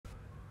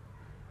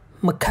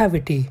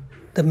Macavity,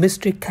 the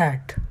Mystery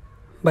Cat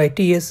by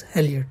T.S.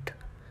 Eliot.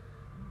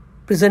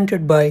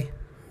 Presented by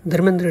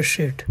Dharmendra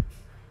Sheth,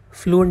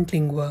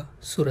 Fluentlingua,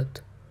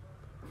 Surat.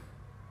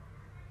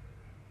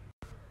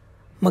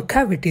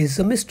 Macavity,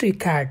 the Mystery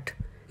Cat,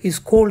 is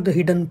called the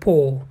Hidden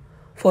Paw,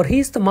 for he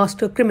is the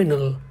master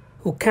criminal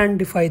who can't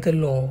defy the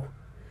law.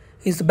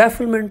 He is the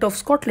bafflement of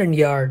Scotland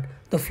Yard,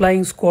 the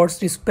flying squad's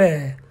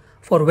despair,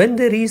 for when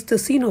they reach the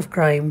scene of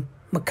crime,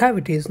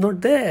 Macavity is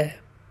not there.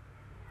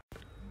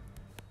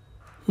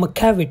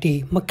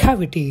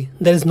 Macavity,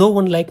 there is no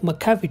one like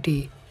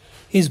Macavity.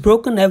 He has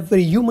broken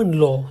every human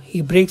law, he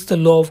breaks the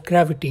law of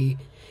gravity.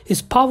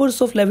 His powers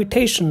of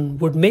levitation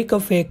would make a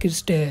fakir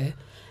stare,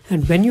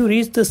 and when you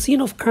reach the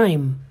scene of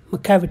crime,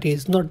 Macavity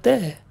is not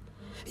there.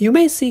 You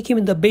may seek him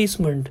in the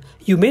basement,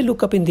 you may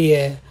look up in the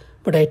air,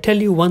 but I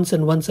tell you once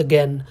and once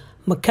again,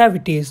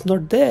 Macavity is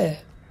not there.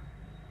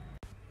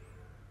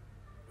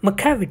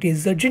 Macavity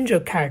is a ginger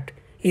cat.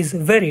 He is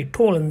very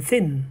tall and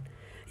thin.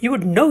 You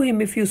would know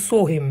him if you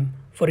saw him,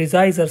 for his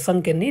eyes are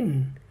sunken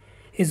in.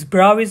 His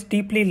brow is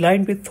deeply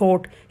lined with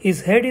thought,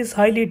 his head is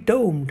highly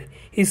domed,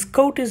 his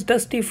coat is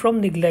dusty from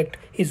neglect,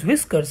 his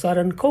whiskers are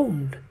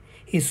uncombed.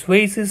 He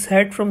sways his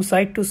head from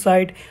side to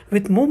side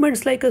with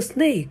movements like a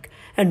snake,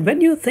 and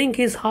when you think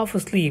he is half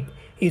asleep,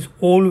 he is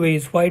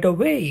always wide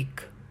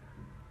awake.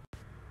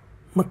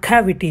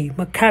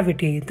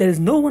 Macavity, there is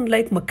no one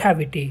like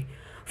Macavity,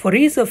 for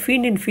he is a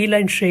fiend in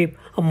feline shape,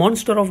 a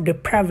monster of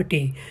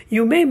depravity.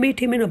 You may meet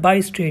him in a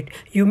by-street,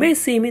 you may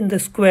see him in the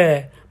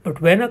square,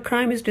 but when a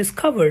crime is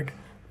discovered,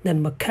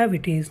 then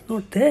Macavity is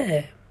not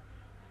there.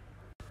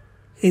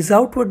 He is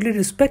outwardly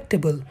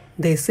respectable.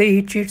 They say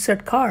he cheats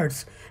at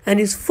cards, and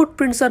his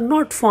footprints are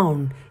not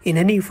found in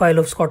any file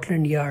of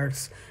Scotland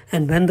Yards.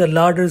 And when the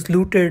larder is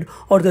looted,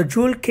 or the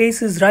jewel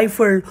case is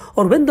rifled,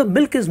 or when the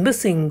milk is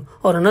missing,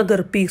 or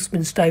another peak's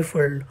been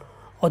stifled,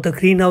 or the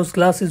greenhouse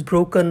glass is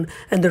broken,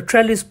 and the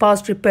trellis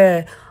past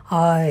repair,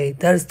 aye,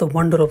 that is the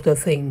wonder of the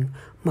thing.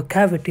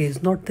 Macavity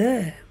is not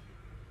there.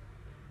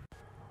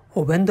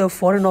 Or when the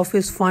Foreign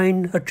Office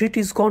find a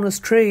treaty's gone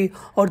astray,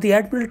 or the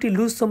Admiralty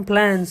lose some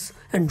plans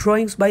and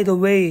drawings by the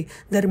way,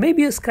 there may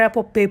be a scrap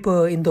of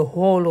paper in the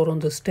hall or on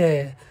the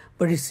stair,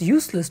 but it's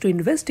useless to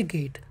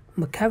investigate.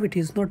 Macavity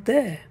is not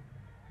there.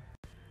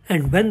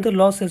 And when the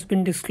loss has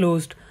been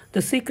disclosed,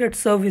 the Secret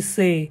Service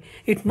say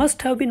it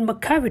must have been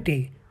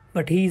Macavity,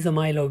 but he is a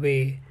mile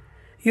away.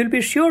 You'll be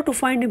sure to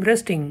find him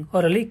resting,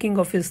 or a licking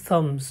of his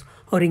thumbs,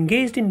 or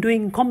engaged in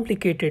doing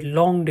complicated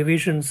long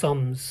division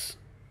sums.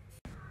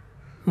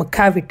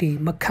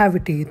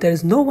 Macavity, there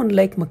is no one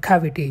like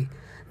Macavity.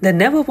 There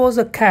never was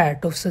a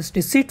cat of such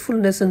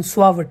deceitfulness and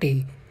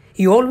suavity.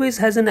 He always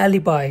has an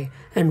alibi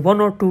and one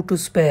or two to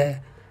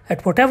spare.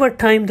 At whatever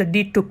time the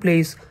deed took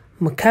place,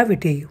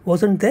 Macavity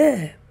wasn't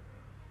there.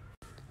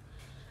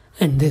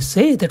 And they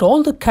say that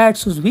all the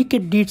cats whose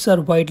wicked deeds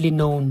are widely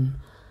known,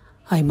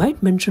 I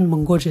might mention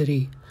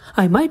Mungojery,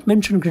 I might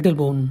mention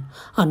Griddlebone,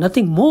 are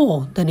nothing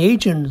more than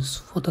agents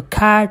for the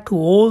cat who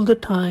all the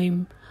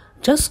time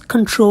just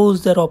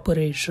controls their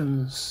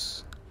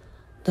operations,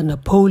 the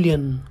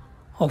Napoleon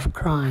of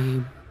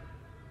crime.